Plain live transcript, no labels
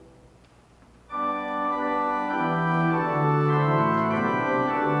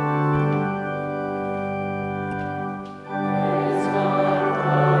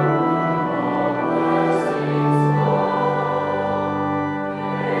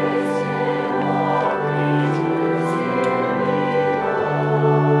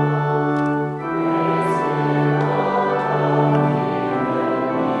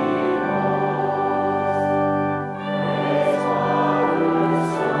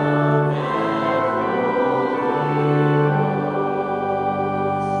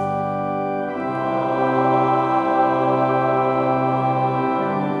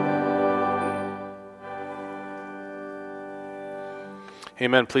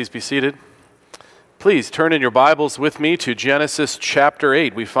Amen. Please be seated. Please turn in your Bibles with me to Genesis chapter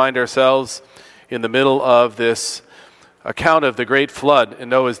 8. We find ourselves in the middle of this account of the great flood in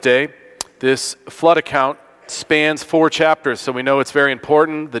Noah's day. This flood account spans 4 chapters, so we know it's very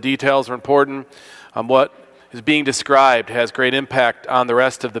important. The details are important. What is being described has great impact on the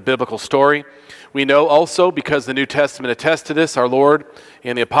rest of the biblical story. We know also, because the New Testament attests to this, our Lord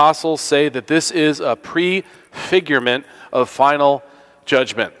and the apostles say that this is a prefigurement of final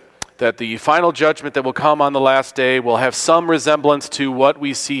judgment, that the final judgment that will come on the last day will have some resemblance to what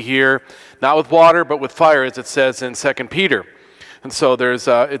we see here, not with water, but with fire, as it says in 2 Peter. And so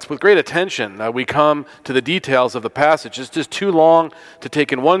it's with great attention we come to the details of the passage. It's just too long to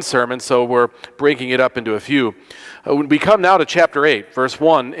take in one sermon, so we're breaking it up into a few. We come now to chapter 8, verse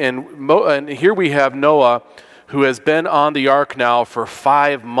 1, and here we have Noah, who has been on the ark now for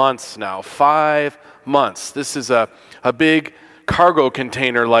 5 months now. 5 months. This is a big cargo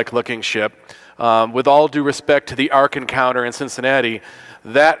container-like looking ship. With all due respect to the Ark Encounter in Cincinnati,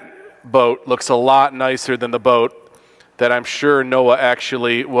 that boat looks a lot nicer than the boat that I'm sure Noah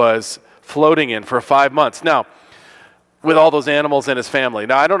actually was floating in for 5 months. Now, with all those animals and his family.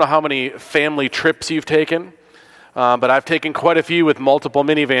 Now, I don't know how many family trips you've taken, but I've taken quite a few with multiple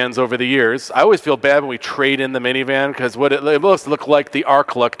minivans over the years. I always feel bad when we trade in the minivan because what it must look like the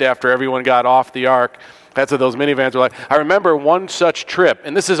ark looked after everyone got off the ark. That's what those minivans are like. I remember one such trip,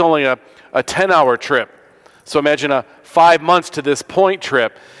 and this is only a 10-hour trip. So imagine a 5 months to this point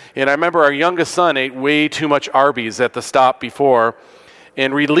trip. And I remember our youngest son ate way too much Arby's at the stop before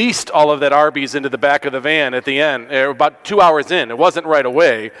and released all of that Arby's into the back of the van at the end, about 2 hours in. It wasn't right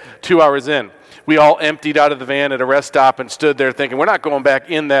away, 2 hours in. We all emptied out of the van at a rest stop and stood there thinking, we're not going back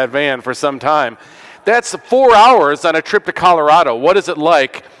in that van for some time. That's 4 hours on a trip to Colorado. What is it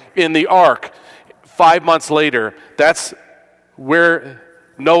like in the ark 5 months later? That's where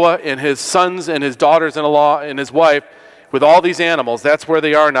Noah and his sons and his daughters-in-law and his wife, with all these animals, that's where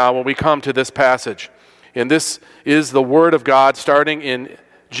they are now when we come to this passage. And this is the Word of God starting in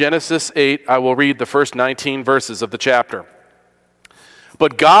Genesis 8. I will read the first 19 verses of the chapter.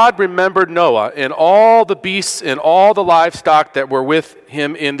 But God remembered Noah and all the beasts and all the livestock that were with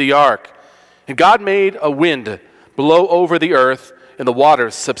him in the ark. And God made a wind blow over the earth, and the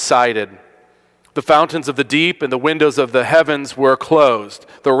waters subsided. The fountains of the deep and the windows of the heavens were closed.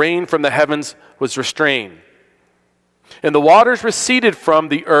 The rain from the heavens was restrained. And the waters receded from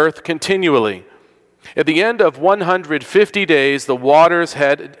the earth continually. At the end of 150 days, the waters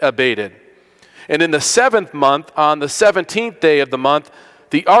had abated. And in the 7th month, on the 17th day of the month,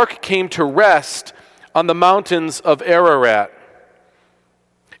 the ark came to rest on the mountains of Ararat.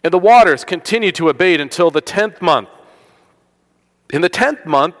 And the waters continued to abate until the 10th month. In the 10th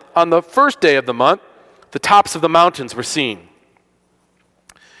month, on the first day of the month, the tops of the mountains were seen.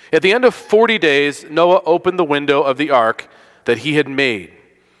 At the end of 40 days, Noah opened the window of the ark that he had made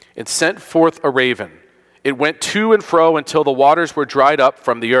and sent forth a raven. It went to and fro until the waters were dried up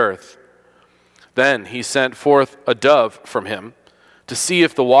from the earth. Then he sent forth a dove from him to see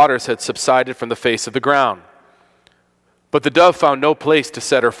if the waters had subsided from the face of the ground. But the dove found no place to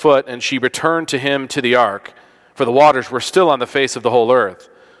set her foot, and she returned to him to the ark, for the waters were still on the face of the whole earth.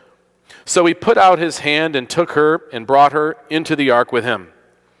 So he put out his hand and took her and brought her into the ark with him.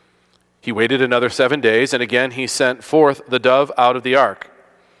 He waited another 7 days, and again he sent forth the dove out of the ark.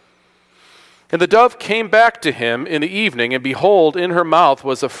 And the dove came back to him in the evening, and behold, in her mouth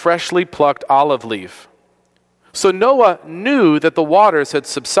was a freshly plucked olive leaf. So Noah knew that the waters had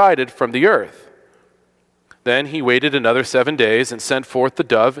subsided from the earth. Then he waited another 7 days and sent forth the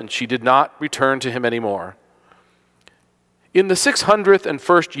dove, and she did not return to him any more. In the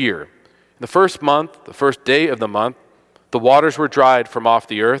 601st year, in the first month, the first day of the month, the waters were dried from off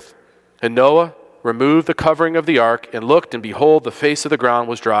the earth. And Noah removed the covering of the ark and looked, and behold, the face of the ground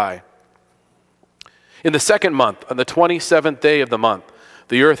was dry. In the 2nd month, on the 27th day of the month,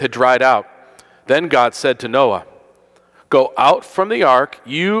 the earth had dried out. Then God said to Noah, "Go out from the ark,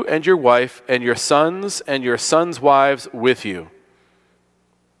 you and your wife and your sons wives with you.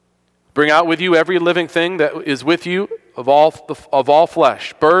 Bring out with you every living thing that is with you of all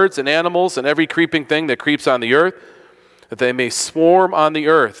flesh, birds and animals and every creeping thing that creeps on the earth, that they may swarm on the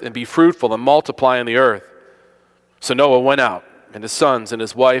earth and be fruitful and multiply on the earth." So Noah went out, and his sons and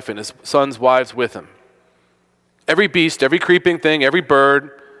his wife and his sons' wives with him. Every beast, every creeping thing, every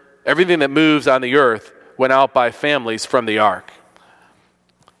bird, everything that moves on the earth went out by families from the ark.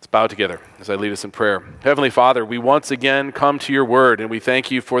 Let's bow together as I lead us in prayer. Heavenly Father, we once again come to your word, and we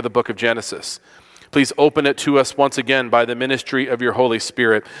thank you for the book of Genesis. Please open it to us once again by the ministry of your Holy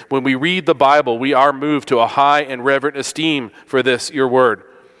Spirit. When we read the Bible, we are moved to a high and reverent esteem for this, your word.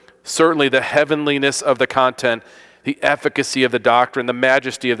 Certainly the heavenliness of the content, the efficacy of the doctrine, the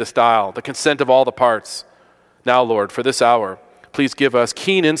majesty of the style, the consent of all the parts. Now, Lord, for this hour, please give us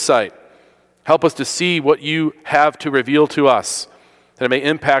keen insight. Help us to see what you have to reveal to us, that it may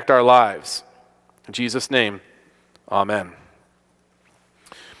impact our lives. In Jesus' name, amen.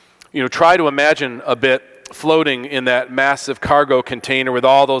 Try to imagine a bit floating in that massive cargo container with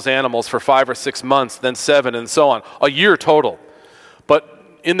all those animals for 5 or 6 months, then 7, and so on. A year total.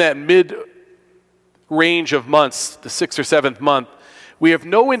 But in that mid-range of months, the 6th or 7th month, we have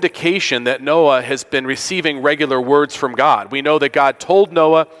no indication that Noah has been receiving regular words from God. We know that God told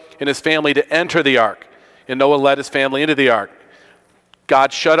Noah and his family to enter the ark, and Noah led his family into the ark.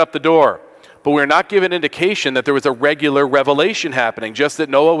 God shut up the door. But we're not given indication that there was a regular revelation happening, just that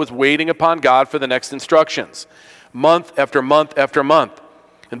Noah was waiting upon God for the next instructions. Month after month after month.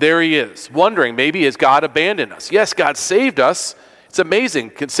 And there he is, wondering, maybe has God abandoned us? Yes, God saved us. It's amazing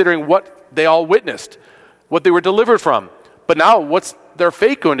considering what they all witnessed, what they were delivered from. But now what's their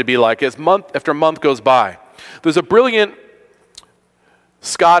fate going to be like as month after month goes by? There's a brilliant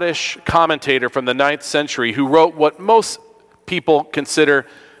Scottish commentator from the 9th century who wrote what most people consider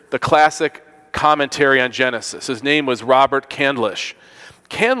the classic commentary on Genesis. His name was Robert Candlish.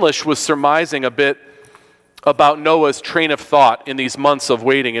 Candlish was surmising a bit about Noah's train of thought in these months of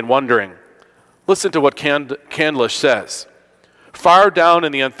waiting and wondering. Listen to what Candlish says. Far down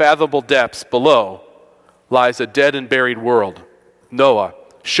in the unfathomable depths below lies a dead and buried world. Noah,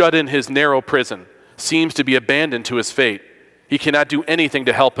 shut in his narrow prison, seems to be abandoned to his fate. He cannot do anything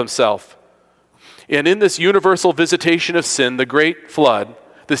to help himself. And in this universal visitation of sin, the great flood,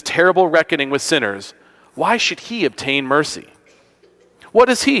 this terrible reckoning with sinners, why should he obtain mercy? What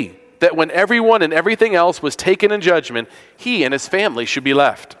is he, that when everyone and everything else was taken in judgment, he and his family should be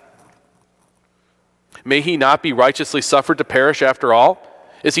left? May he not be righteously suffered to perish after all?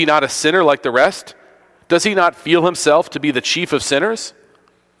 Is he not a sinner like the rest? Does he not feel himself to be the chief of sinners?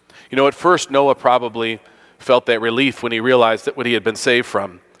 At first Noah probably felt that relief when he realized that what he had been saved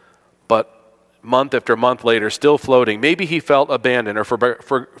from. But month after month later, still floating, maybe he felt abandoned or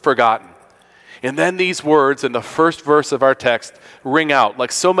forgotten. And then these words in the first verse of our text ring out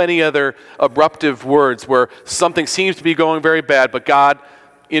like so many other abruptive words where something seems to be going very bad, but God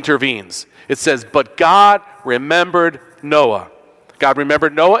intervenes. It says, but God remembered Noah. God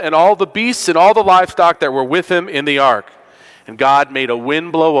remembered Noah and all the beasts and all the livestock that were with him in the ark. And God made a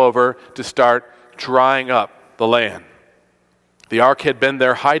wind blow over to start drying up the land. The ark had been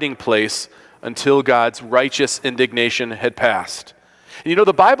their hiding place until God's righteous indignation had passed. And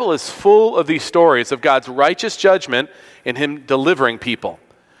the Bible is full of these stories of God's righteous judgment and him delivering people.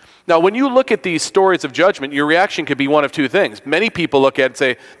 Now, when you look at these stories of judgment, your reaction could be one of two things. Many people look at it and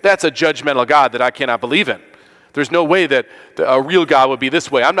say, that's a judgmental God that I cannot believe in. There's no way that a real God would be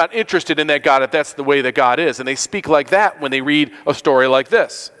this way. I'm not interested in that God if that's the way that God is. And they speak like that when they read a story like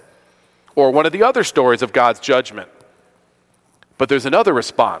this, or one of the other stories of God's judgment. But there's another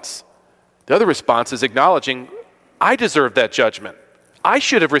response. The other response is acknowledging, I deserve that judgment. I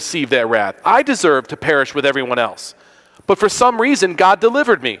should have received that wrath. I deserve to perish with everyone else. But for some reason, God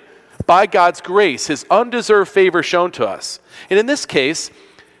delivered me. By God's grace, his undeserved favor shown to us. And in this case,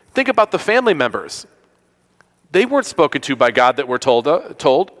 think about the family members. They weren't spoken to by God that we're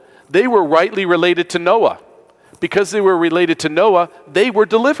told. They were rightly related to Noah. Because they were related to Noah, they were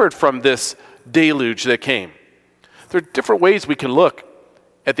delivered from this deluge that came. There are different ways we can look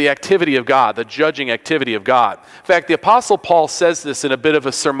at the activity of God, the judging activity of God. In fact, the Apostle Paul says this in a bit of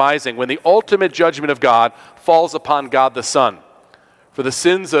a surmising when the ultimate judgment of God falls upon God the Son. For the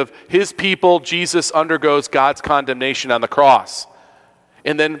sins of his people, Jesus undergoes God's condemnation on the cross.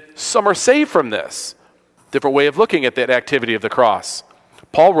 And then some are saved from this. Different way of looking at that activity of the cross.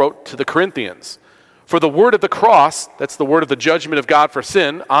 Paul wrote to the Corinthians, for the word of the cross, that's the word of the judgment of God for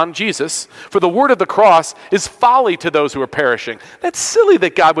sin on Jesus, for the word of the cross is folly to those who are perishing. That's silly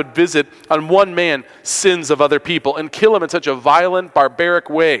that God would visit on one man sins of other people and kill him in such a violent, barbaric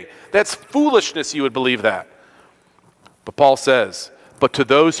way. That's foolishness, you would believe that. But Paul says, but to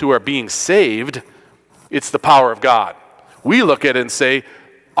those who are being saved, it's the power of God. We look at it and say,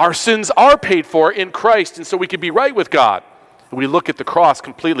 our sins are paid for in Christ, and so we can be right with God. And we look at the cross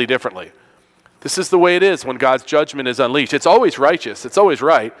completely differently. This is the way it is when God's judgment is unleashed. It's always righteous. It's always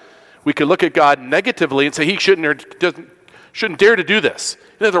right. We could look at God negatively and say he shouldn't dare to do this. He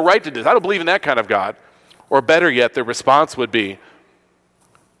doesn't have the right to do this. I don't believe in that kind of God. Or better yet, the response would be,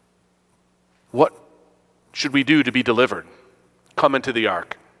 what should we do to be delivered? Come into the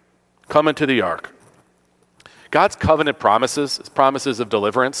ark. Come into the ark. God's covenant promises, his promises of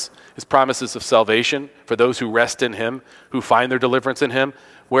deliverance, his promises of salvation for those who rest in him, who find their deliverance in him,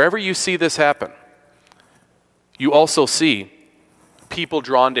 wherever you see this happen, you also see people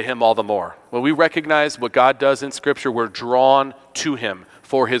drawn to him all the more. When we recognize what God does in Scripture, we're drawn to him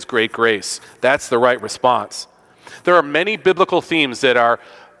for his great grace. That's the right response. There are many biblical themes that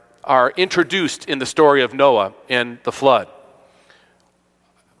are introduced in the story of Noah and the flood.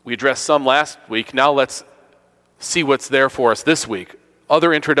 We addressed some last week. Now let's see what's there for us this week.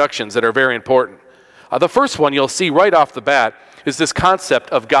 Other introductions that are very important. The first one you'll see right off the bat is this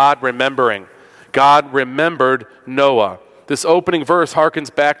concept of God remembering. God remembered Noah. This opening verse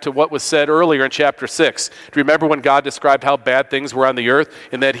harkens back to what was said earlier in chapter 6. Do you remember when God described how bad things were on the earth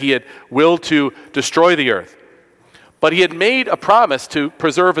and that he had willed to destroy the earth? But he had made a promise to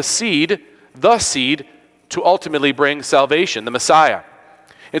preserve a seed, the seed, to ultimately bring salvation, the Messiah.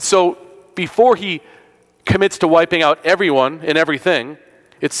 And so before he commits to wiping out everyone and everything,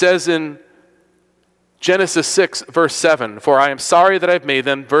 it says in Genesis 6, verse 7, "For I am sorry that I've made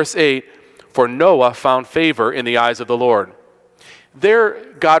them," verse 8, "for Noah found favor in the eyes of the Lord." There,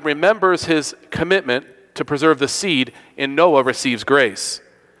 God remembers his commitment to preserve the seed, and Noah receives grace.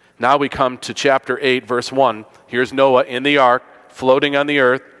 Now we come to chapter 8, verse 1. Here's Noah in the ark, floating on the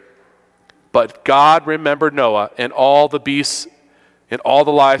earth. "But God remembered Noah and all the beasts and all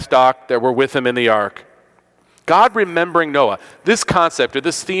the livestock that were with him in the ark." God remembering Noah. This concept, or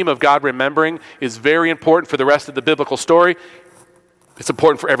this theme of God remembering, is very important for the rest of the biblical story. It's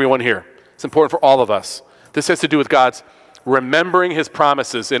important for everyone here. It's important for all of us. This has to do with God's remembering his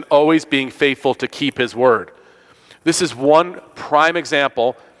promises and always being faithful to keep his word. This is one prime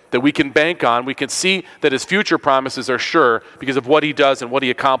example that we can bank on. We can see that his future promises are sure because of what he does and what he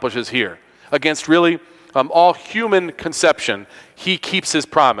accomplishes here. Against really all human conception, he keeps his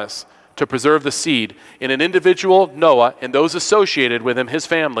promise to preserve the seed. In an individual, Noah, and those associated with him, his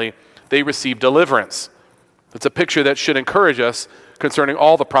family, they receive deliverance. It's a picture that should encourage us concerning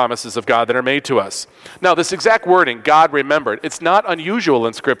all the promises of God that are made to us. Now, this exact wording, God remembered, it's not unusual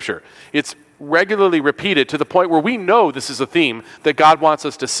in Scripture. It's regularly repeated to the point where we know this is a theme that God wants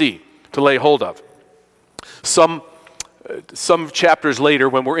us to see, to lay hold of. Some chapters later,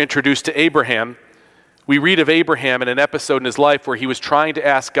 when we're introduced to Abraham, we read of Abraham in an episode in his life where he was trying to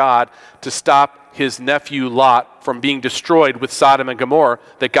ask God to stop his nephew Lot from being destroyed with Sodom and Gomorrah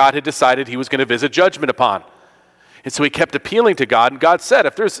that God had decided he was going to visit judgment upon. And so he kept appealing to God, and God said,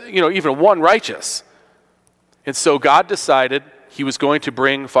 if there's even one righteous. And so God decided he was going to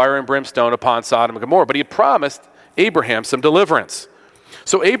bring fire and brimstone upon Sodom and Gomorrah, but he had promised Abraham some deliverance.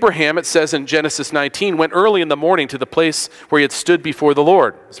 So Abraham, it says in Genesis 19, went early in the morning to the place where he had stood before the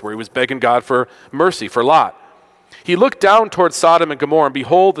Lord. That's where he was begging God for mercy for Lot. He looked down toward Sodom and Gomorrah, and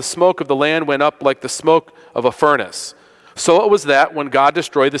behold, the smoke of the land went up like the smoke of a furnace. So it was that when God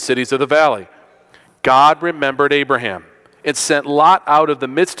destroyed the cities of the valley, God remembered Abraham and sent Lot out of the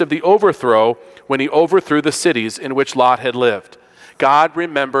midst of the overthrow when he overthrew the cities in which Lot had lived. God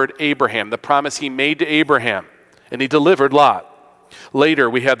remembered Abraham, the promise he made to Abraham, and he delivered Lot. Later,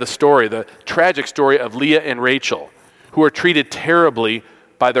 we have the story, the tragic story of Leah and Rachel, who are treated terribly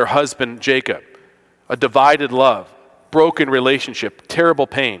by their husband Jacob. A divided love, broken relationship, terrible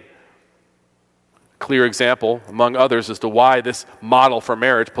pain. Clear example, among others, as to why this model for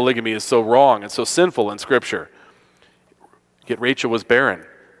marriage, polygamy, is so wrong and so sinful in Scripture. Yet Rachel was barren,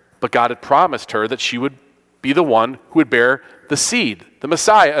 but God had promised her that she would be the one who would bear the seed, the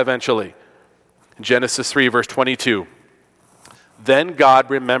Messiah eventually. In Genesis 3, verse 22, "Then God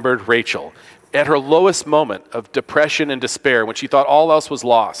remembered Rachel at her lowest moment of depression and despair when she thought all else was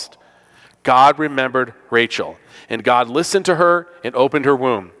lost. God remembered Rachel, and God listened to her and opened her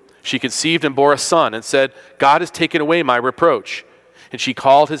womb. She conceived and bore a son and said, 'God has taken away my reproach.' And she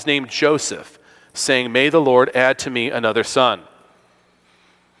called his name Joseph, saying, 'May the Lord add to me another son.'"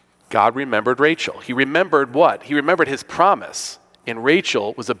 God remembered Rachel. He remembered what? He remembered his promise. And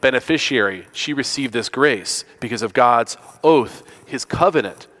Rachel was a beneficiary. She received this grace because of God's oath, his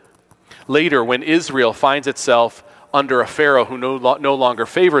covenant. Later, when Israel finds itself under a Pharaoh who no longer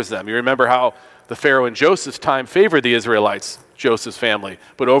favors them, you remember how the Pharaoh in Joseph's time favored the Israelites, Joseph's family.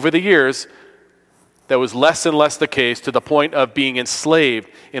 But over the years, that was less and less the case to the point of being enslaved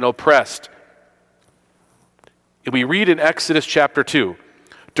and oppressed. And we read in Exodus chapter 2,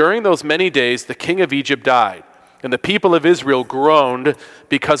 "During those many days, the king of Egypt died, and the people of Israel groaned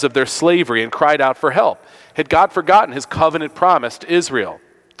because of their slavery and cried out for help." Had God forgotten his covenant promise to Israel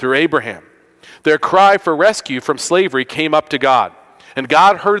through Abraham? Their cry for rescue from slavery came up to God, and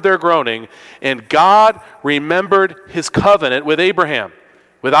God heard their groaning, and God remembered his covenant with Abraham,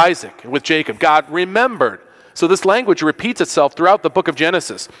 with Isaac, and with Jacob. God remembered. So this language repeats itself throughout the book of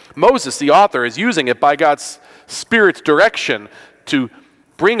Genesis. Moses, the author, is using it by God's Spirit's direction to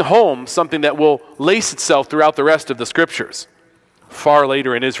bring home something that will lace itself throughout the rest of the scriptures. Far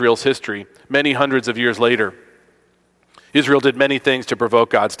later in Israel's history, many hundreds of years later, Israel did many things to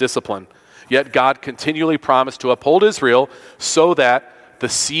provoke God's discipline. Yet God continually promised to uphold Israel so that the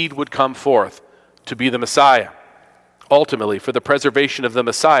seed would come forth to be the Messiah. Ultimately, for the preservation of the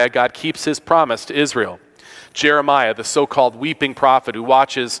Messiah, God keeps his promise to Israel. Jeremiah, the so-called weeping prophet who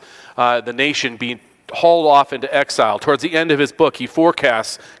watches the nation being hauled off into exile, towards the end of his book, he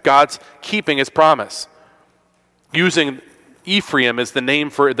forecasts God's keeping his promise, using Ephraim as the name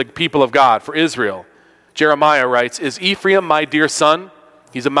for the people of God, for Israel. Jeremiah writes, "Is Ephraim my dear son?"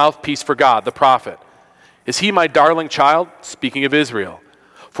 He's a mouthpiece for God, the prophet. "Is he my darling child?" Speaking of Israel.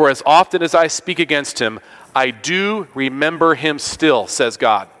 "For as often as I speak against him, I do remember him still," says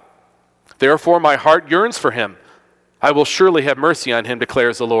God. "Therefore my heart yearns for him. I will surely have mercy on him,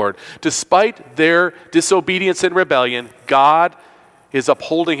 declares the Lord." Despite their disobedience and rebellion, God is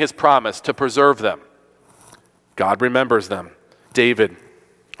upholding his promise to preserve them. God remembers them. David,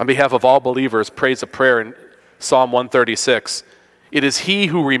 on behalf of all believers, prays a prayer in Psalm 136. "It is he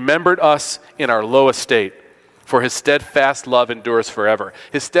who remembered us in our low estate, for his steadfast love endures forever."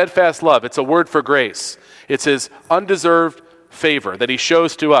 His steadfast love, it's a word for grace. It's his undeserved favor that he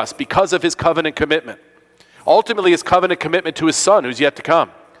shows to us because of his covenant commitment. Ultimately, his covenant commitment to his son, who's yet to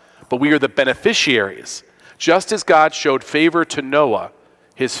come. But we are the beneficiaries. Just as God showed favor to Noah,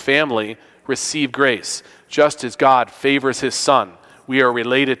 his family received grace. Just as God favors his son, we are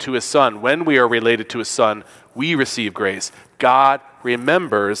related to his son. When we are related to his son, we receive grace. God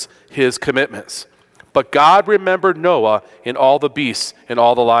remembers his commitments. But God remembered Noah in all the beasts and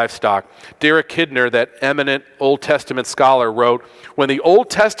all the livestock. Derek Kidner, that eminent Old Testament scholar, wrote, "When the Old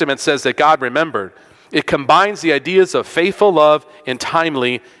Testament says that God remembered, it combines the ideas of faithful love and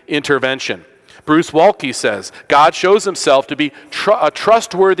timely intervention." Bruce Waltke says, God shows himself to be a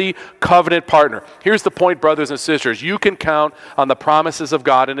trustworthy covenant partner. Here's the point, brothers and sisters. You can count on the promises of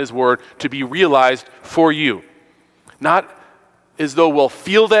God and his word to be realized for you. Not as though we'll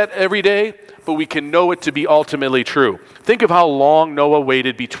feel that every day, but we can know it to be ultimately true. Think of how long Noah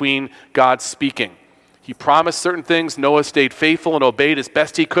waited between God speaking. He promised certain things. Noah stayed faithful and obeyed as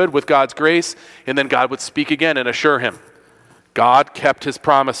best he could with God's grace, and then God would speak again and assure him. God kept his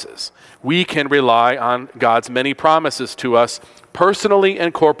promises. We can rely on God's many promises to us personally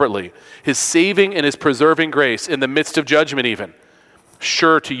and corporately, his saving and his preserving grace in the midst of judgment even,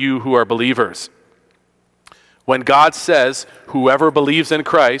 sure to you who are believers. When God says, "Whoever believes in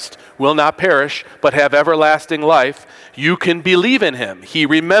Christ will not perish, but have everlasting life," you can believe in him. He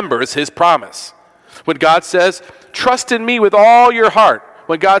remembers his promise. When God says, "Trust in me with all your heart,"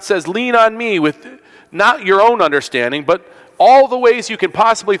 when God says, "Lean on me with not your own understanding, but all the ways you can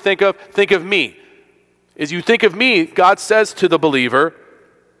possibly think of me." As you think of me, God says to the believer,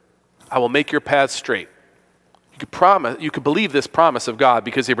 "I will make your path straight." You could believe this promise of God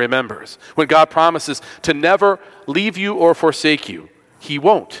because he remembers. When God promises to never leave you or forsake you, he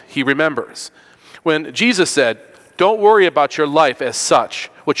won't. He remembers. When Jesus said, "Don't worry about your life as such,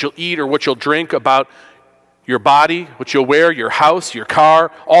 what you'll eat or what you'll drink, about your body, what you'll wear, your house, your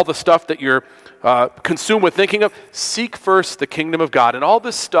car, all the stuff that you're consumed with thinking of. Seek first the kingdom of God, and all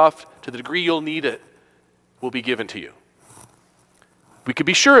this stuff, to the degree you'll need it, will be given to you." We can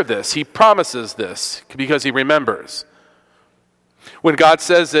be sure of this. He promises this because he remembers. When God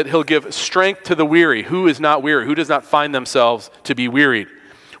says that he'll give strength to the weary, who is not weary? Who does not find themselves to be wearied?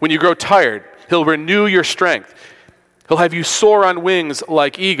 When you grow tired, he'll renew your strength. He'll have you soar on wings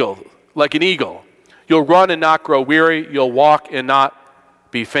like an eagle. You'll run and not grow weary. You'll walk and not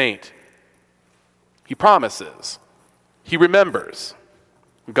be faint. He promises. He remembers.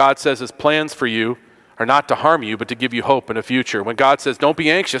 When God says his plans for you are not to harm you, but to give you hope in a future. When God says, "Don't be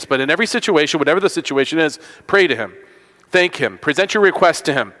anxious," but in every situation, whatever the situation is, pray to him. Thank him. Present your request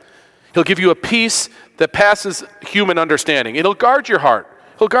to him. He'll give you a peace that passes human understanding. It'll guard your heart.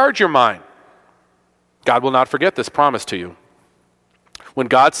 He'll guard your mind. God will not forget this promise to you. When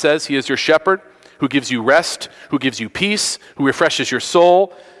God says he is your shepherd, who gives you rest, who gives you peace, who refreshes your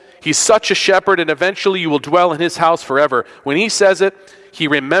soul, he's such a shepherd, and eventually you will dwell in his house forever. When he says it, he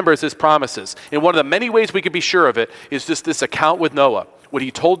remembers his promises. And one of the many ways we can be sure of it is just this account with Noah, what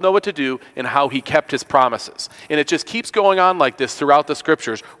he told Noah to do and how he kept his promises. And it just keeps going on like this throughout the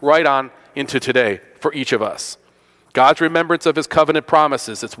scriptures, right on into today for each of us. God's remembrance of his covenant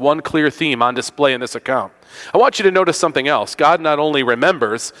promises. It's one clear theme on display in this account. I want you to notice something else. God not only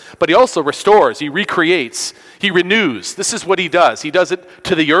remembers, but he also restores. He recreates. He renews. This is what he does. He does it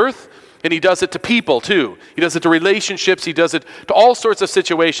to the earth. And he does it to people too. He does it to relationships. He does it to all sorts of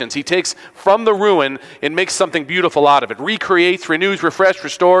situations. He takes from the ruin and makes something beautiful out of it. Recreates, renews, refreshes,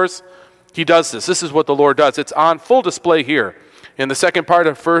 restores. He does this. This is what the Lord does. It's on full display here. In the second part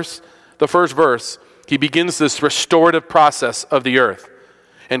of the first verse, he begins this restorative process of the earth.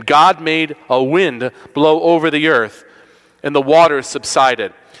 And God made a wind blow over the earth, and the waters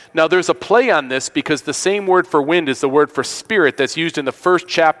subsided. Now there's a play on this because the same word for wind is the word for spirit that's used in the first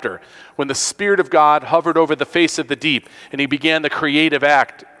chapter when the Spirit of God hovered over the face of the deep and he began the creative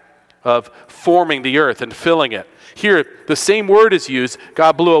act of forming the earth and filling it. Here, the same word is used.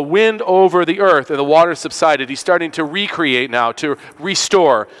 God blew a wind over the earth and the waters subsided. He's starting to recreate now, to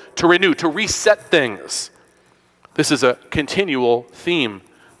restore, to renew, to reset things. This is a continual theme,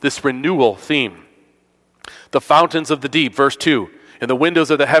 this renewal theme. The fountains of the deep, verse 2. And the windows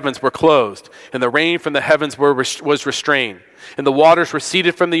of the heavens were closed, and the rain from the heavens was restrained. And the waters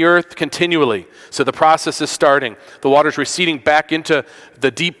receded from the earth continually. So the process is starting. The waters receding back into the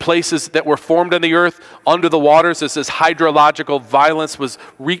deep places that were formed in the earth. Under the waters as this hydrological violence was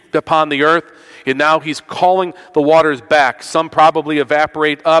wreaked upon the earth. And now he's calling the waters back. Some probably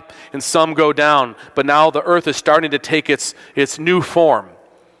evaporate up, and some go down. But now the earth is starting to take its new form.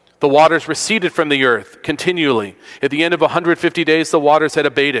 The waters receded from the earth continually. At the end of 150 days, the waters had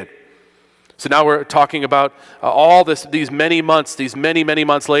abated. So now we're talking about these many months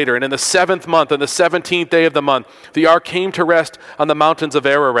later. And in the 7th month, on the 17th day of the month, the ark came to rest on the mountains of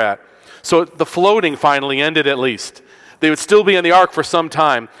Ararat. So the floating finally ended at least. They would still be in the ark for some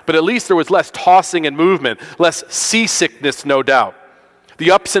time, but at least there was less tossing and movement, less seasickness, no doubt. The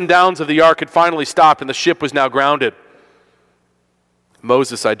ups and downs of the ark had finally stopped, and the ship was now grounded.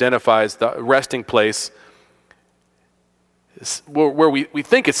 Moses identifies the resting place where we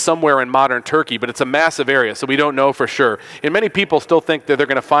think it's somewhere in modern Turkey, but it's a massive area, so we don't know for sure. And many people still think that they're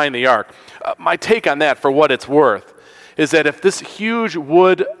going to find the ark. My take on that, for what it's worth, is that if this huge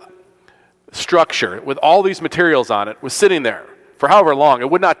wood structure with all these materials on it was sitting there for however long,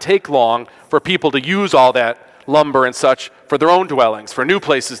 it would not take long for people to use all that lumber and such for their own dwellings, for new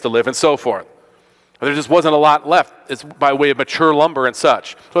places to live, and so forth. There just wasn't a lot left. It's by way of mature lumber and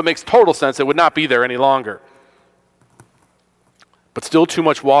such. So it makes total sense it would not be there any longer. But still too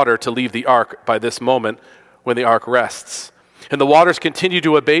much water to leave the ark by this moment when the ark rests. And the waters continue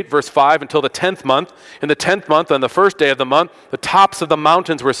to abate, verse 5, until the 10th month. In the 10th month, on the first day of the month, the tops of the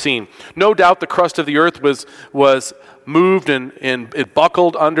mountains were seen. No doubt the crust of the earth was moved and it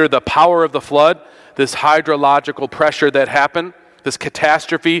buckled under the power of the flood, this hydrological pressure that happened. This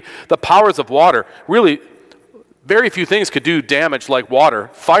catastrophe, the powers of water, really very few things could do damage like water.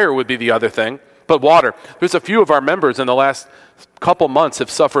 Fire would be the other thing, but water. There's a few of our members in the last couple months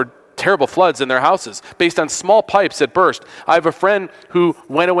have suffered terrible floods in their houses based on small pipes that burst. I have a friend who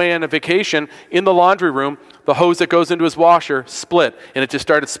went away on a vacation. In the laundry room, the hose that goes into his washer split, and it just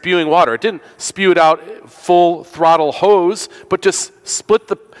started spewing water. It didn't spew it out full throttle hose, but just split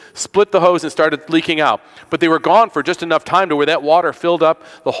the hose and started leaking out. But they were gone for just enough time to where that water filled up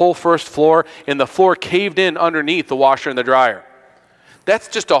the whole first floor, and the floor caved in underneath the washer and the dryer. That's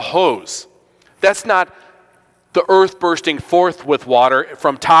just a hose. That's not the earth bursting forth with water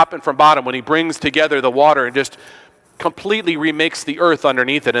from top and from bottom when he brings together the water and just completely remakes the earth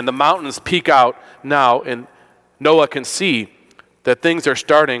underneath it. And the mountains peek out now, and Noah can see that things are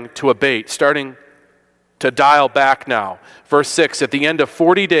starting to abate, starting to dial back now. Verse 6, at the end of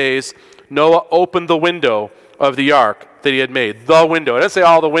 40 days, Noah opened the window of the ark that he had made. The window. It doesn't say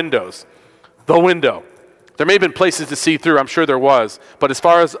all the windows. The window. There may have been places to see through. I'm sure there was. But as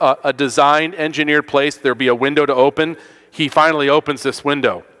far as a designed, engineered place, there'd be a window to open. He finally opens this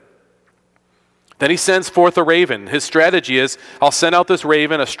window. Then he sends forth a raven. His strategy is, I'll send out this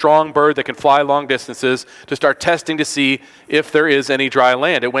raven, a strong bird that can fly long distances, to start testing to see if there is any dry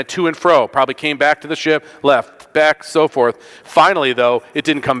land. It went to and fro, probably came back to the ship, left, back, so forth. Finally, though, it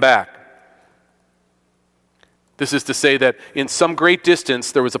didn't come back. This is to say that in some great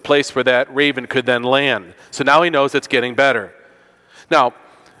distance, there was a place where that raven could then land. So now he knows it's getting better. Now,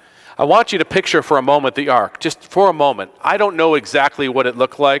 I want you to picture for a moment the ark, just for a moment. I don't know exactly what it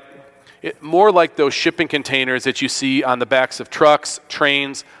looked like. More like those shipping containers that you see on the backs of trucks,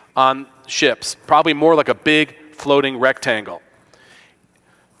 trains, on ships. Probably more like a big floating rectangle.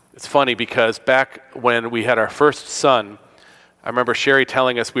 It's funny because back when we had our first son, I remember Sherry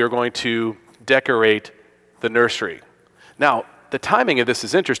telling us we were going to decorate the nursery. Now, the timing of this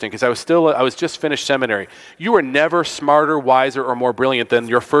is interesting because I was just finished seminary. You were never smarter, wiser, or more brilliant than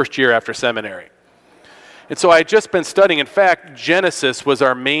your first year after seminary. And so I had just been studying. In fact, Genesis was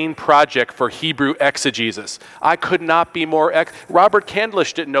our main project for Hebrew exegesis. I could not be more... Robert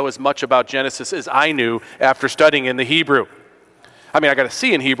Candlish didn't know as much about Genesis as I knew after studying in the Hebrew. I mean, I got a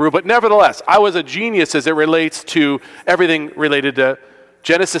C in Hebrew, but nevertheless, I was a genius as it relates to everything related to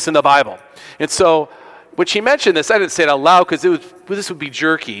Genesis in the Bible. And so when she mentioned this, I didn't say it out loud because this would be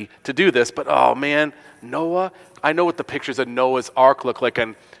jerky to do this, but oh man, Noah, I know what the pictures of Noah's Ark look like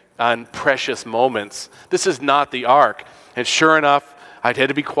on Precious Moments. This is not the Ark. And sure enough, I'd had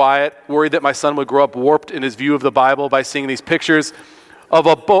to be quiet, worried that my son would grow up warped in his view of the Bible by seeing these pictures of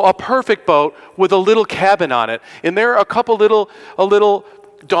a perfect boat with a little cabin on it. And there are a little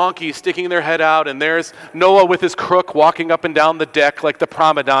donkey sticking their head out, and there's Noah with his crook walking up and down the deck like the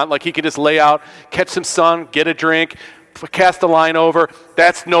promenade, like he could just lay out, catch some sun, get a drink, cast a line over.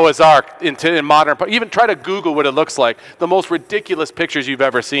 That's Noah's Ark in modern. Even try to Google what it looks like. The most ridiculous pictures you've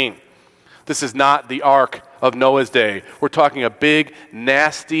ever seen. This is not the Ark of Noah's day. We're talking a big,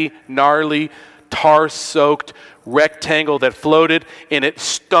 nasty, gnarly, tar-soaked rectangle that floated, and it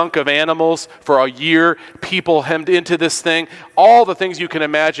stunk of animals for a year. People hemmed into this thing. All the things you can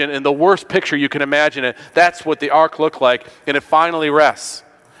imagine, and the worst picture you can imagine it. That's what the Ark looked like, and it finally rests.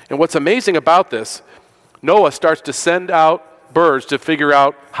 And what's amazing about this, Noah starts to send out birds to figure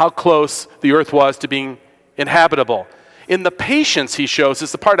out how close the earth was to being inhabitable. In the patience he shows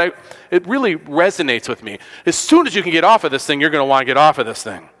is the part it really resonates with me. As soon as you can get off of this thing, you're going to want to get off of this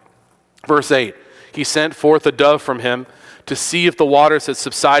thing. Verse 8, he sent forth a dove from him to see if the waters had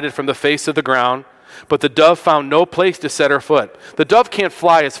subsided from the face of the ground, but the dove found no place to set her foot. The dove can't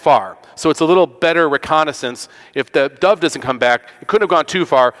fly as far, so it's a little better reconnaissance. If the dove doesn't come back, it couldn't have gone too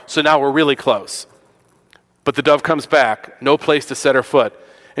far, so now we're really close. But the dove comes back, no place to set her foot.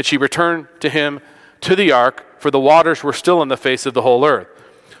 And she returned to him to the ark, for the waters were still on the face of the whole earth.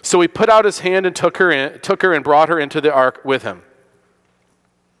 So he put out his hand and took her and brought her into the ark with him.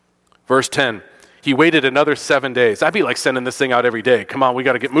 Verse 10, he waited another 7 days. I'd be like sending this thing out every day. Come on, we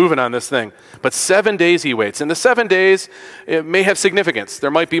got to get moving on this thing. But 7 days he waits. And the 7 days, it may have significance. There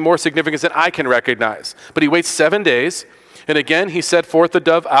might be more significance than I can recognize. But he waits 7 days, and again he set forth the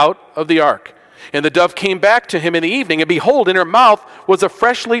dove out of the ark. And the dove came back to him in the evening, and behold, in her mouth was a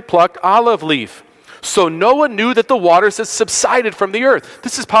freshly plucked olive leaf. So Noah knew that the waters had subsided from the earth.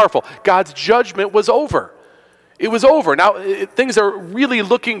 This is powerful. God's judgment was over. It was over. Now, things are really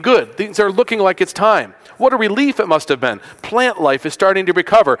looking good. Things are looking like it's time. What a relief it must have been. Plant life is starting to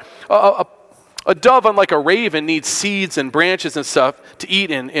recover. A dove, unlike a raven, needs seeds and branches and stuff to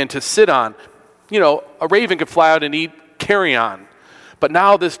eat and to sit on. You know, a raven could fly out and eat carrion. But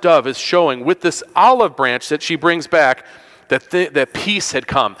now this dove is showing with this olive branch that she brings back that peace had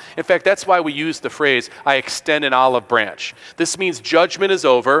come. In fact, that's why we use the phrase, I extend an olive branch. This means judgment is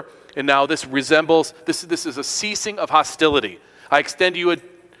over, and now this is a ceasing of hostility. I extend you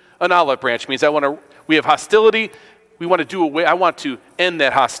an olive branch. It means we have hostility, we want to do away, I want to end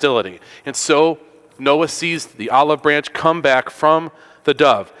that hostility. And so Noah sees the olive branch come back from the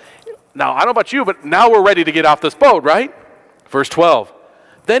dove. Now, I don't know about you, but now we're ready to get off this boat, right? Verse 12,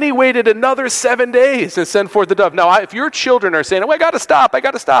 then he waited another 7 days and sent forth the dove. Now, if your children are saying, I got to stop, I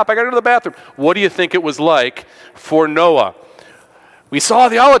got to go to the bathroom, what do you think it was like for Noah? We saw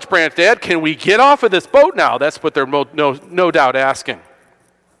the olive branch, Dad. Can we get off of this boat now? That's what they're no doubt asking.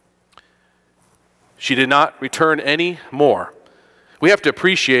 She did not return any more. We have to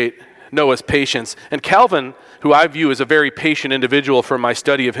appreciate Noah's patience. And Calvin, who I view as a very patient individual from my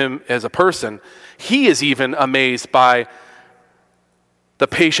study of him as a person, he is even amazed by the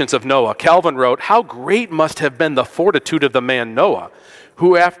patience of Noah. Calvin wrote, how great must have been the fortitude of the man Noah,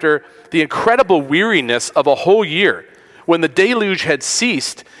 who after the incredible weariness of a whole year, when the deluge had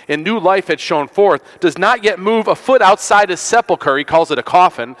ceased and new life had shone forth, does not yet move a foot outside his sepulcher, he calls it a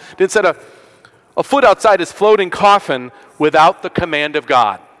coffin, didn't set a foot outside his floating coffin without the command of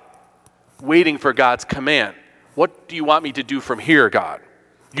God, waiting for God's command. What do you want me to do from here, God?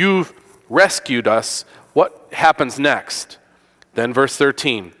 You've rescued us. What happens next? Then verse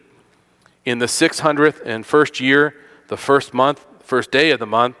 13, in the 601st year, the first month, first day of the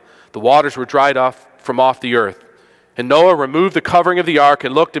month, the waters were dried off from off the earth. And Noah removed the covering of the ark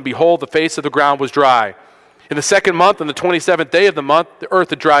and looked, and behold, the face of the ground was dry. In the second month, on the 27th day of the month, the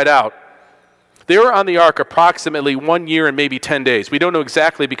earth had dried out. They were on the ark approximately 1 year and maybe 10 days. We don't know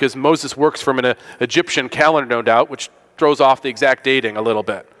exactly because Moses works from an Egyptian calendar, no doubt, which throws off the exact dating a little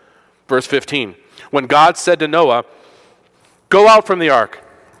bit. Verse 15, when God said to Noah, go out from the ark,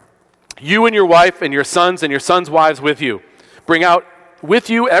 you and your wife and your sons' wives with you. Bring out with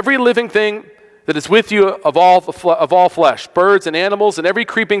you every living thing that is with you of all flesh, birds and animals and every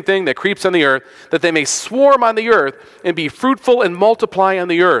creeping thing that creeps on the earth, that they may swarm on the earth and be fruitful and multiply on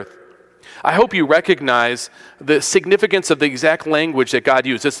the earth. I hope you recognize the significance of the exact language that God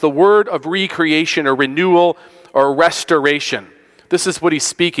used. It's the word of recreation or renewal or restoration. This is what he's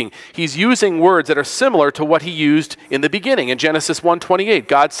speaking. He's using words that are similar to what he used in the beginning. In Genesis 1:28,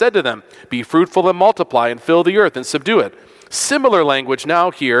 God said to them, "Be fruitful and multiply and fill the earth and subdue it." Similar language now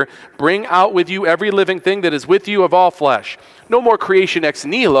here, "Bring out with you every living thing that is with you of all flesh." No more creation ex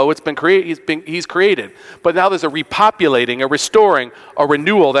nihilo. He's created. But now there's a repopulating, a restoring, a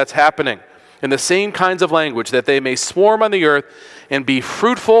renewal that's happening in the same kinds of language, that they may swarm on the earth and be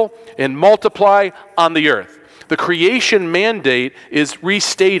fruitful and multiply on the earth. The creation mandate is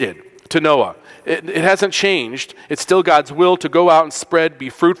restated to Noah. It hasn't changed. It's still God's will to go out and spread, be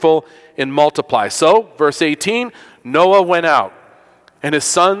fruitful, and multiply. So, verse 18, Noah went out, and his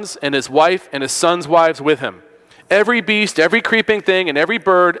sons and his wife and his sons' wives with him. Every beast, every creeping thing, and every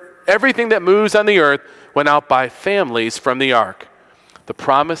bird, everything that moves on the earth went out by families from the ark. The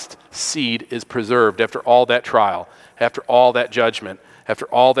promised seed is preserved after all that trial, after all that judgment, after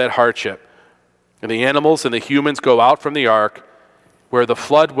all that hardship. And the animals and the humans go out from the ark. Where the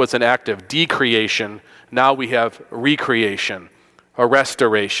flood was an act of decreation, now we have recreation, a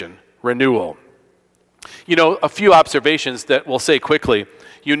restoration, renewal. You know, a few observations that we'll say quickly.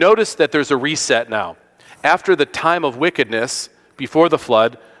 You notice that there's a reset now. After the time of wickedness, before the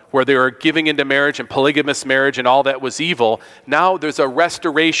flood, where they were giving into marriage and polygamous marriage and all that was evil, now there's a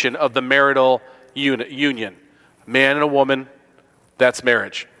restoration of the marital union. Man and a woman, that's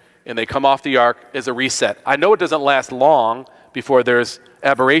marriage. And they come off the ark as a reset. I know it doesn't last long before there's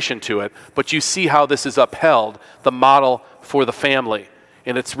aberration to it, but you see how this is upheld, the model for the family.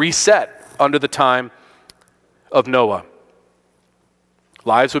 And it's reset under the time of Noah.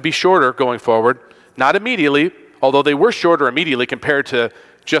 Lives would be shorter going forward, not immediately, although they were shorter immediately compared to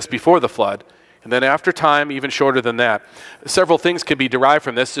just before the flood. And then after time, even shorter than that. Several things can be derived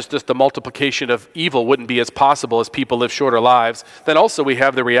from this. Just the multiplication of evil wouldn't be as possible as people live shorter lives. Then also we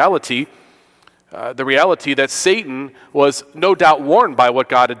have the reality that Satan was no doubt warned by what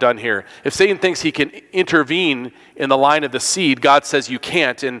God had done here. If Satan thinks he can intervene in the line of the seed, God says you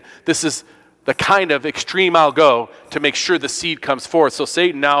can't. And this is the kind of extreme I'll go to make sure the seed comes forth. So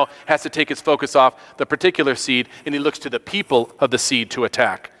Satan now has to take his focus off the particular seed, and he looks to the people of the seed to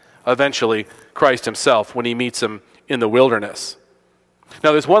attack. Eventually, Christ himself when he meets him in the wilderness.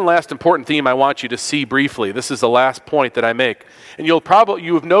 Now, there's one last important theme I want you to see briefly. This is the last point that I make. And you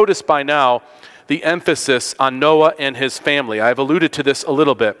have noticed by now the emphasis on Noah and his family. I've alluded to this a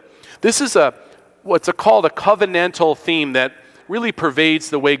little bit. This is what's called a covenantal theme that really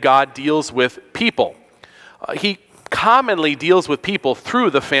pervades the way God deals with people. He commonly deals with people through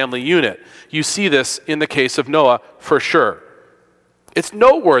the family unit. You see this in the case of Noah for sure. It's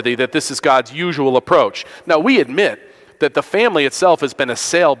noteworthy that this is God's usual approach. Now, we admit that the family itself has been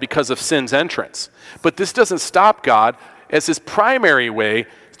assailed because of sin's entrance. But this doesn't stop God as his primary way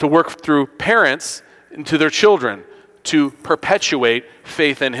to work through parents into their children to perpetuate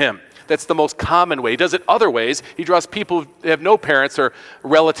faith in him. That's the most common way. He does it other ways. He draws people who have no parents or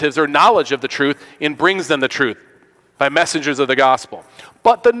relatives or knowledge of the truth and brings them the truth by messengers of the gospel.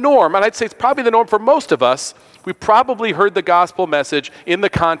 But the norm, and I'd say it's probably the norm for most of us, we probably heard the gospel message in the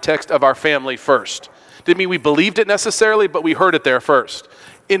context of our family first. Didn't mean we believed it necessarily, but we heard it there first,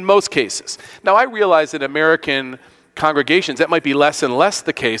 in most cases. Now, I realize in American congregations that might be less and less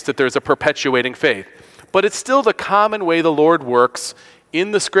the case, that there's a perpetuating faith. But it's still the common way the Lord works in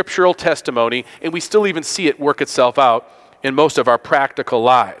the scriptural testimony, and we still even see it work itself out in most of our practical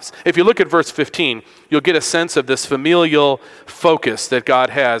lives. If you look at verse 15, you'll get a sense of this familial focus that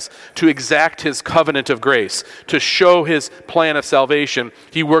God has to exact his covenant of grace, to show his plan of salvation.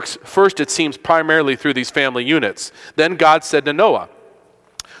 He works first, it seems, primarily through these family units. Then God said to Noah,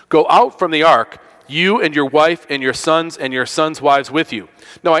 "Go out from the ark, you and your wife and your sons wives with you."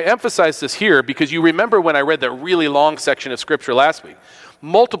 Now, I emphasize this here because you remember when I read the really long section of scripture last week.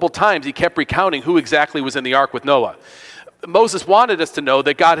 Multiple times he kept recounting who exactly was in the ark with Noah. Moses wanted us to know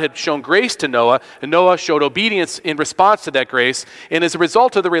that God had shown grace to Noah, and Noah showed obedience in response to that grace. And as a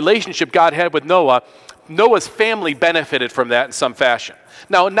result of the relationship God had with Noah, Noah's family benefited from that in some fashion.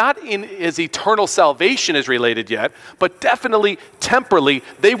 Now, not in his eternal salvation is related yet, but definitely temporally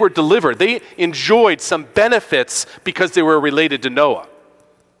they were delivered. They enjoyed some benefits because they were related to Noah.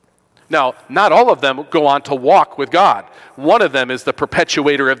 Now, not all of them go on to walk with God. One of them is the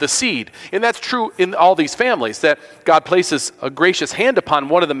perpetuator of the seed. And that's true in all these families, that God places a gracious hand upon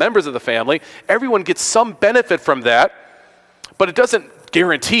one of the members of the family. Everyone gets some benefit from that, but it doesn't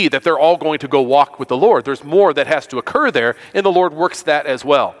guarantee that they're all going to go walk with the Lord. There's more that has to occur there, and the Lord works that as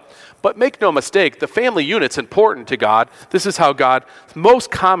well. But make no mistake, the family unit's important to God. This is how God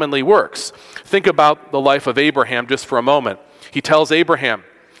most commonly works. Think about the life of Abraham just for a moment. He tells Abraham,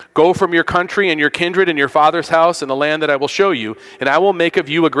 "Go from your country and your kindred and your father's house and the land that I will show you, and I will make of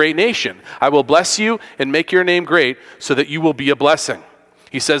you a great nation. I will bless you and make your name great so that you will be a blessing."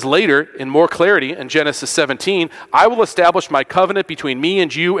 He says later, in more clarity, in Genesis 17, "I will establish my covenant between me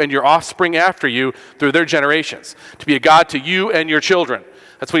and you and your offspring after you through their generations, to be a God to you and your children."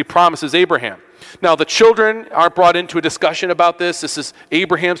 That's what he promises Abraham. Now, the children aren't brought into a discussion about this. This is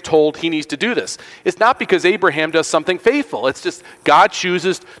Abraham's told he needs to do this. It's not because Abraham does something faithful. It's just God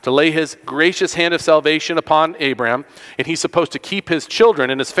chooses to lay his gracious hand of salvation upon Abraham, and he's supposed to keep his children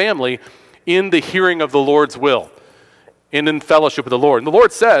and his family in the hearing of the Lord's will and in fellowship with the Lord. And the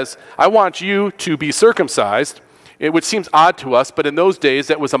Lord says, "I want you to be circumcised," which seems odd to us, but in those days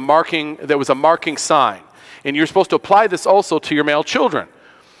that was a marking sign. And you're supposed to apply this also to your male children.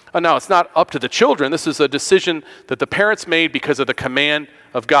 Now, it's not up to the children. This is a decision that the parents made because of the command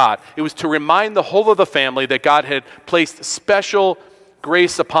of God. It was to remind the whole of the family that God had placed special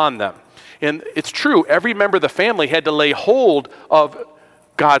grace upon them. And it's true, every member of the family had to lay hold of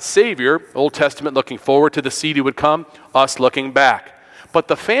God's Savior, Old Testament looking forward to the seed who would come, us looking back. But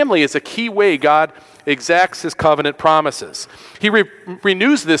the family is a key way God exacts his covenant promises. He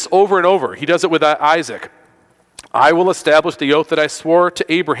renews this over and over. He does it with Isaac. "I will establish the oath that I swore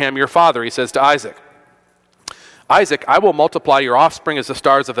to Abraham your father," he says to Isaac. "Isaac, I will multiply your offspring as the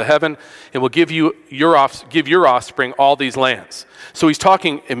stars of the heaven, and will give your offspring all these lands." So he's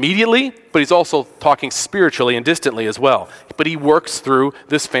talking immediately, but he's also talking spiritually and distantly as well. But he works through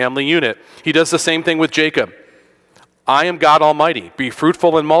this family unit. He does the same thing with Jacob. "I am God Almighty. Be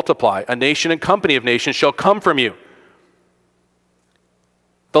fruitful and multiply. A nation and company of nations shall come from you.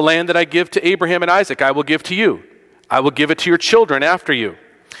 The land that I give to Abraham and Isaac, I will give to you. I will give it to your children after you."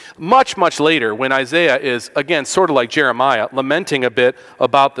 Much, much later, when Isaiah is, again, sort of like Jeremiah, lamenting a bit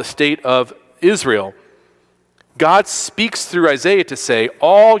about the state of Israel, God speaks through Isaiah to say,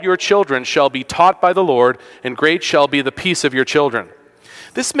 "All your children shall be taught by the Lord, and great shall be the peace of your children."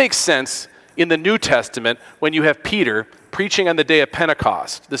 This makes sense in the New Testament when you have Peter preaching on the day of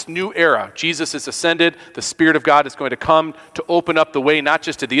Pentecost, this new era. Jesus is ascended. The Spirit of God is going to come to open up the way not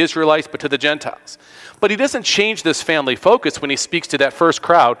just to the Israelites, but to the Gentiles. But he doesn't change this family focus when he speaks to that first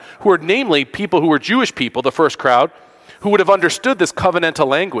crowd, who are namely people who were Jewish people, the first crowd, who would have understood this covenantal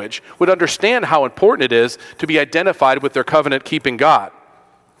language, would understand how important it is to be identified with their covenant-keeping God.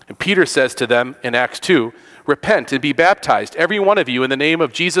 And Peter says to them in Acts 2, "Repent and be baptized, every one of you, in the name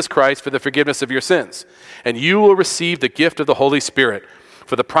of Jesus Christ for the forgiveness of your sins, and you will receive the gift of the Holy Spirit.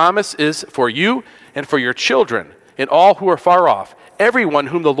 For the promise is for you and for your children and all who are far off, everyone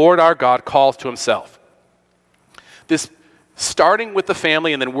whom the Lord our God calls to himself." This starting with the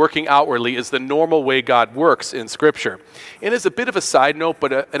family and then working outwardly is the normal way God works in Scripture. And as a bit of a side note,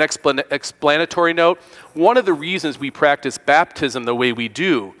 but an explanatory note, one of the reasons we practice baptism the way we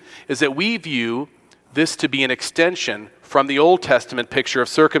do is that we view this to be an extension from the Old Testament picture of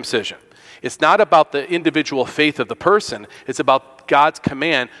circumcision. It's not about the individual faith of the person. It's about God's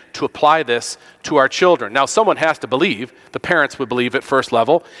command to apply this to our children. Now, someone has to believe. The parents would believe at first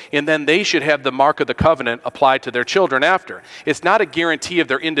level, and then they should have the mark of the covenant applied to their children after. It's not a guarantee of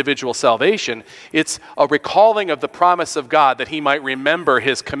their individual salvation. It's a recalling of the promise of God that he might remember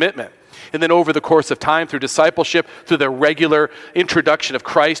his commitment. And then over the course of time, through discipleship, through the regular introduction of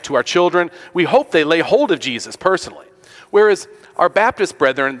Christ to our children, we hope they lay hold of Jesus personally. Whereas our Baptist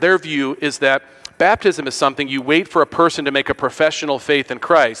brethren, their view is that baptism is something you wait for a person to make a professional faith in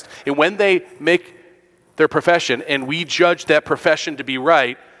Christ. And when they make their profession and we judge that profession to be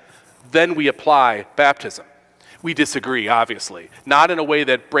right, then we apply baptism. We disagree, obviously. Not in a way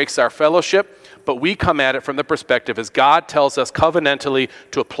that breaks our fellowship, but we come at it from the perspective as God tells us covenantally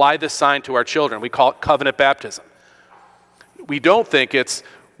to apply this sign to our children. We call it covenant baptism. We don't think it's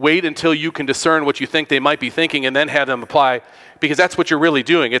wait until you can discern what you think they might be thinking and then have them apply, because that's what you're really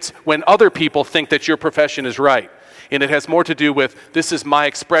doing. It's when other people think that your profession is right. And it has more to do with, this is my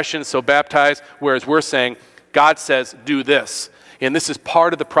expression, so baptize, whereas we're saying, God says, do this. And this is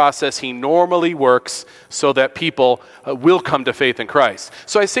part of the process he normally works so that people will come to faith in Christ.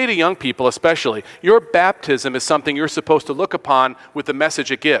 So I say to young people especially, your baptism is something you're supposed to look upon with the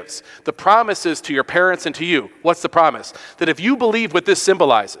message it gives. The promise is to your parents and to you. What's the promise? That if you believe what this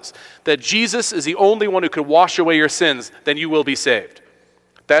symbolizes, that Jesus is the only one who could wash away your sins, then you will be saved.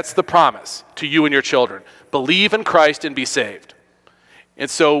 That's the promise to you and your children. Believe in Christ and be saved. And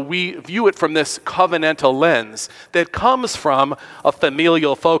so we view it from this covenantal lens that comes from a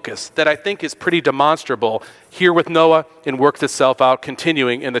familial focus that I think is pretty demonstrable here with Noah and works itself out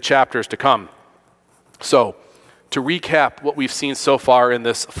continuing in the chapters to come. So, to recap what we've seen so far in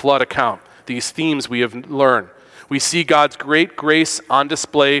this flood account, these themes we have learned. We see God's great grace on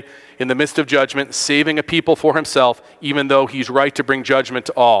display in the midst of judgment, saving a people for himself, even though he's right to bring judgment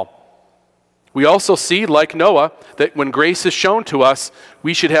to all. We also see, like Noah, that when grace is shown to us,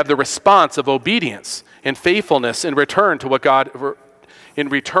 we should have the response of obedience and faithfulness in return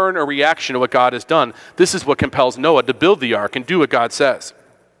or reaction to what God has done. This is what compels Noah to build the ark and do what God says.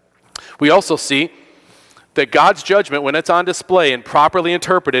 We also see that God's judgment, when it's on display and properly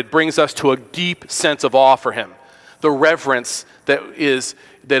interpreted, brings us to a deep sense of awe for him. The reverence that is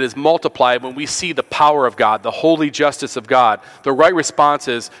multiplied when we see the power of God, the holy justice of God. The right response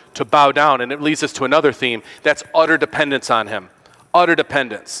is to bow down, and it leads us to another theme. That's utter dependence on him. Utter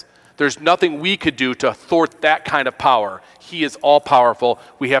dependence. There's nothing we could do to thwart that kind of power. He is all-powerful.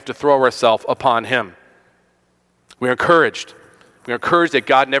 We have to throw ourselves upon him. We're encouraged. We're encouraged that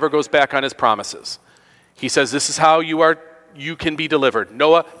God never goes back on his promises. He says, this is how you can be delivered.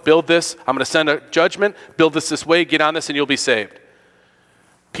 Noah, build this. I'm going to send a judgment. Build this way. Get on this and you'll be saved.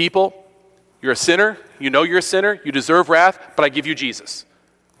 People, you're a sinner. You know you're a sinner. You deserve wrath, but I give you Jesus.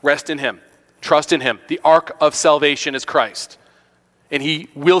 Rest in him. Trust in him. The ark of salvation is Christ. And he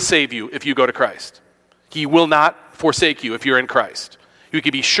will save you if you go to Christ. He will not forsake you if you're in Christ. You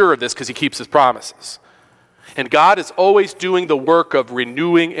can be sure of this because he keeps his promises. And God is always doing the work of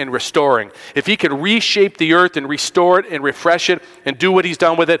renewing and restoring. If he can reshape the earth and restore it and refresh it and do what he's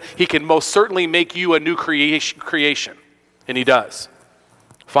done with it, he can most certainly make you a new creation. And he does.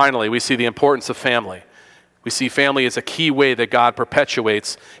 Finally, we see the importance of family. We see family as a key way that God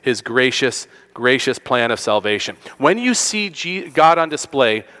perpetuates his gracious plan of salvation. When you see God on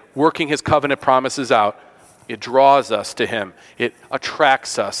display, working his covenant promises out, it draws us to him. It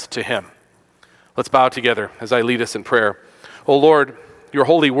attracts us to him. Let's bow together as I lead us in prayer. Oh Lord, your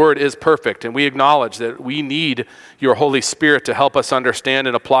holy word is perfect, and we acknowledge that we need your Holy Spirit to help us understand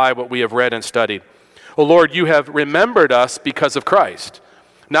and apply what we have read and studied. Oh Lord, you have remembered us because of Christ.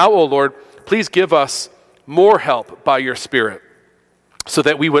 Now, oh Lord, please give us more help by your Spirit so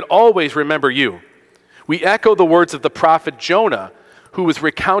that we would always remember you. We echo the words of the prophet Jonah, who was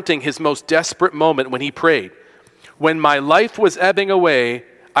recounting his most desperate moment when he prayed. When my life was ebbing away,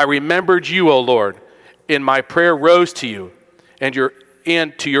 I remembered you, O Lord, and my prayer rose to you and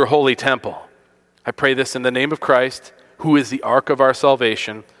to your holy temple. I pray this in the name of Christ, who is the ark of our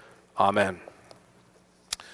salvation. Amen.